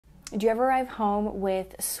Do you ever arrive home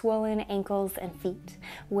with swollen ankles and feet,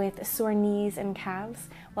 with sore knees and calves?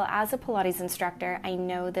 Well, as a Pilates instructor, I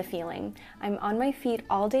know the feeling. I'm on my feet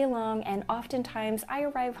all day long, and oftentimes I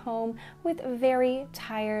arrive home with very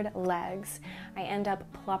tired legs. I end up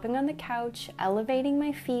plopping on the couch, elevating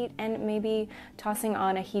my feet, and maybe tossing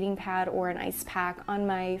on a heating pad or an ice pack on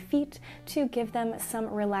my feet to give them some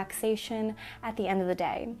relaxation at the end of the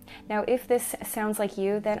day. Now, if this sounds like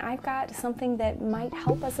you, then I've got something that might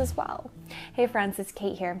help us as well. Hey friends, it's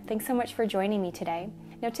Kate here. Thanks so much for joining me today.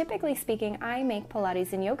 Now, typically speaking, I make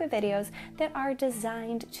Pilates and yoga videos that are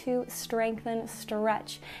designed to strengthen,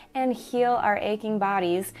 stretch, and heal our aching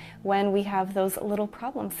bodies when we have those little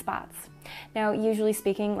problem spots. Now, usually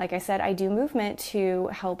speaking, like I said, I do movement to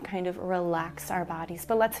help kind of relax our bodies,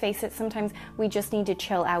 but let's face it, sometimes we just need to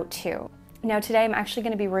chill out too. Now today I'm actually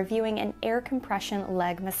going to be reviewing an air compression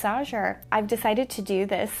leg massager. I've decided to do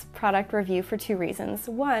this product review for two reasons.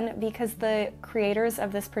 One, because the creators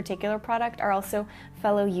of this particular product are also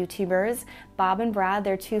fellow YouTubers. Bob and Brad,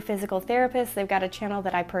 they're two physical therapists. They've got a channel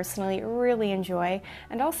that I personally really enjoy.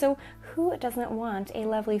 And also, who doesn't want a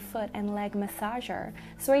lovely foot and leg massager?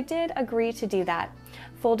 So I did agree to do that.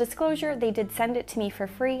 Full disclosure, they did send it to me for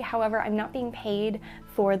free. However, I'm not being paid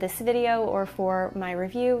for this video or for my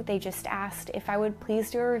review. They just asked if I would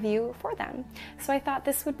please do a review for them. So I thought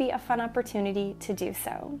this would be a fun opportunity to do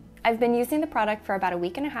so. I've been using the product for about a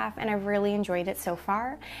week and a half and I've really enjoyed it so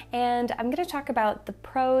far. And I'm going to talk about the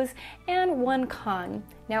pros and one con.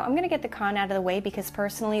 Now I'm going to get the con out of the way because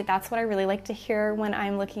personally that's what I really like to hear when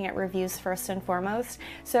I'm looking at reviews first and foremost.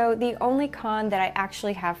 So the only con that I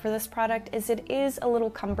actually have for this product is it is a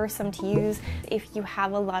little cumbersome to use if you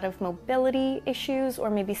have a lot of mobility issues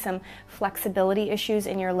or maybe some flexibility issues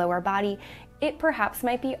in your lower body. It perhaps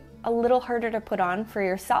might be a little harder to put on for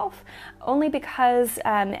yourself, only because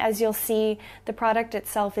as you'll see, the product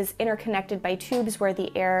itself is interconnected by tubes where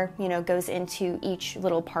the air, goes into each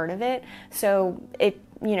little part of it. So it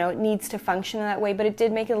needs to function in that way, but it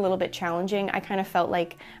did make it a little bit challenging. I kind of felt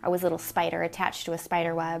like I was a little spider attached to a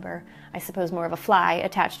spider web, or I suppose more of a fly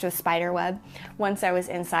attached to a spider web once I was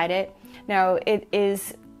inside it. Now it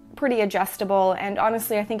is pretty adjustable, and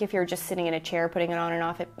honestly I think if you're just sitting in a chair putting it on and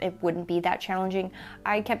off, it wouldn't be that challenging.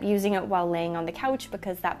 I kept using it while laying on the couch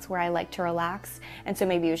because that's where I like to relax, and so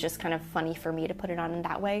maybe it was just kind of funny for me to put it on in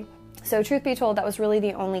that way. So truth be told, that was really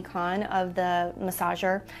the only con of the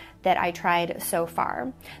massager that I tried so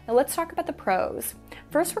far. Now let's talk about the pros.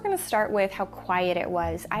 First, we're going to start with how quiet it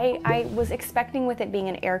was. I was expecting with it being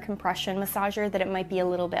an air compression massager that it might be a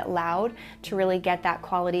little bit loud to really get that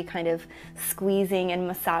quality kind of squeezing and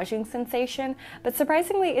massaging sensation, but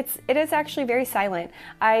surprisingly it is actually very silent.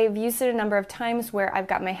 I've used it a number of times where I've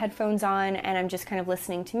got my headphones on and I'm just kind of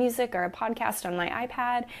listening to music or a podcast on my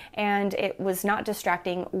iPad, and it was not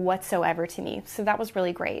distracting whatsoever to me, so that was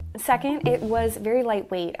really great. Second, it was very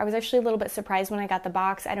lightweight. I was actually a little bit surprised when I got the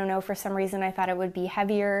box. I don't know, for some reason I thought it would be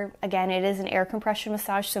heavier. Again, it is an air compression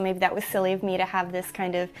massage, so maybe that was silly of me to have this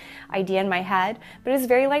kind of idea in my head, but it's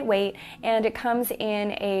very lightweight, and it comes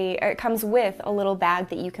with a little bag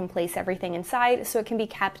that you can place everything inside, so it can be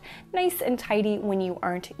kept nice and tidy when you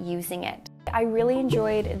aren't using it. I really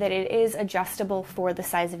enjoyed that it is adjustable for the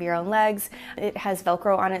size of your own legs. It has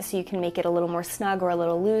Velcro on it so you can make it a little more snug or a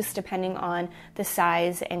little loose depending on the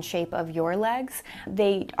size and shape of your legs.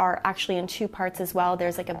 They are actually in two parts as well.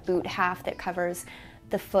 There's like a boot half that covers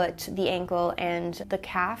the foot, the ankle, and the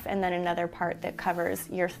calf, and then another part that covers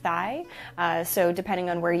your thigh. So depending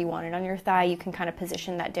on where you want it on your thigh, you can kind of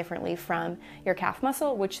position that differently from your calf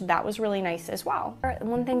muscle, which that was really nice as well.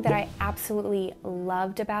 One thing that I absolutely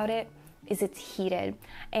loved about it is it's heated,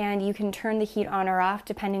 and you can turn the heat on or off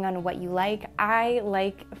depending on what you like. I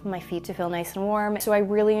like my feet to feel nice and warm, so I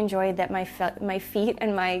really enjoyed that my feet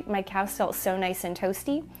and my calves felt so nice and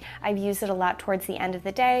toasty. I've used it a lot towards the end of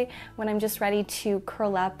the day when I'm just ready to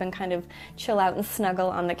curl up and kind of chill out and snuggle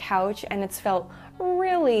on the couch, and it's felt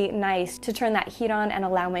really nice to turn that heat on and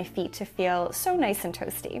allow my feet to feel so nice and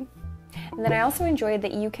toasty. And then I also enjoyed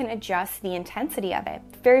that you can adjust the intensity of it.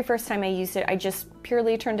 The very first time I used it, I just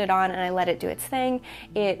purely turned it on and I let it do its thing.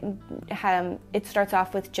 It starts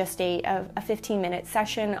off with just a 15-minute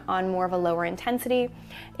session on more of a lower intensity.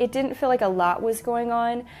 It didn't feel like a lot was going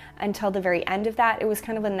on until the very end of that. It was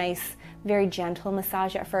kind of a nice, very gentle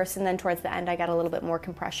massage at first, and then towards the end I got a little bit more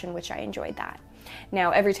compression, which I enjoyed that. Now,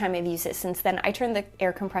 every time I've used it since then, I turn the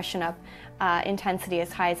air compression up intensity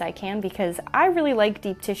as high as I can because I really like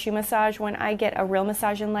deep tissue massage. When I get a real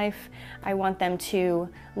massage in life, I want them to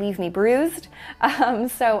leave me bruised.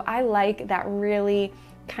 So I like that really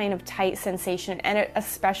kind of tight sensation, and it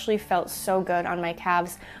especially felt so good on my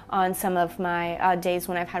calves on some of my days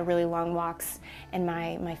when I've had really long walks and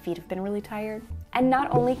my feet have been really tired. And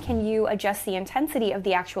not only can you adjust the intensity of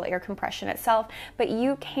the actual air compression itself, but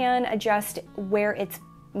you can adjust where it's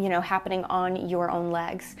happening on your own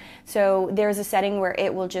legs. So there's a setting where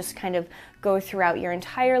it will just kind of go throughout your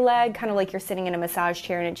entire leg, kind of like you're sitting in a massage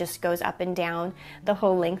chair and it just goes up and down the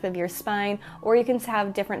whole length of your spine. Or you can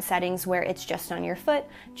have different settings where it's just on your foot,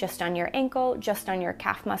 just on your ankle, just on your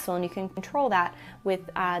calf muscle, and you can control that with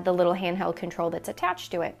the little handheld control that's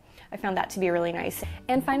attached to it. I found that to be really nice.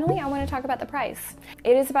 And finally, I want to talk about the price.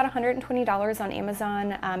 It is about $120 on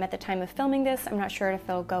Amazon at the time of filming this. I'm not sure if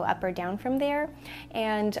it'll go up or down from there.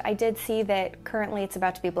 And I did see that currently it's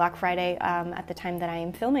about to be Black Friday at the time that I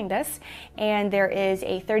am filming this. And there is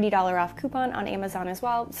a $30 off coupon on Amazon as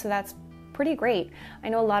well, so that's pretty great. I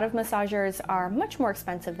know a lot of massagers are much more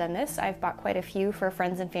expensive than this. I've bought quite a few for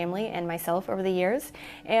friends and family and myself over the years,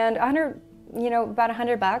 and about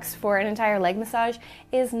 $100 for an entire leg massage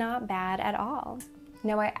is not bad at all.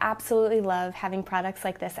 Now, I absolutely love having products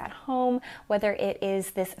like this at home, whether it is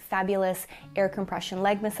this fabulous air compression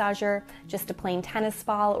leg massager, just a plain tennis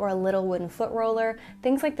ball, or a little wooden foot roller.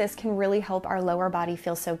 Things like this can really help our lower body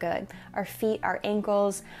feel so good. Our feet, our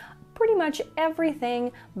ankles, pretty much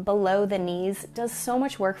everything below the knees does so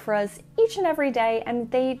much work for us each and every day, and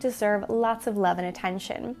they deserve lots of love and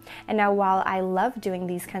attention. And now, while I love doing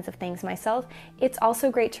these kinds of things myself, it's also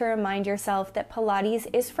great to remind yourself that Pilates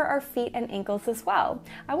is for our feet and ankles as well.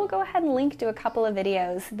 I will go ahead and link to a couple of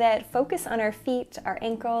videos that focus on our feet, our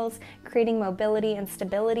ankles, creating mobility and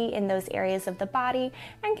stability in those areas of the body,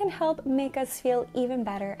 and can help make us feel even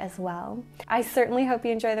better as well. I certainly hope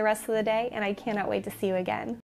you enjoy the rest of the day, and I cannot wait to see you again.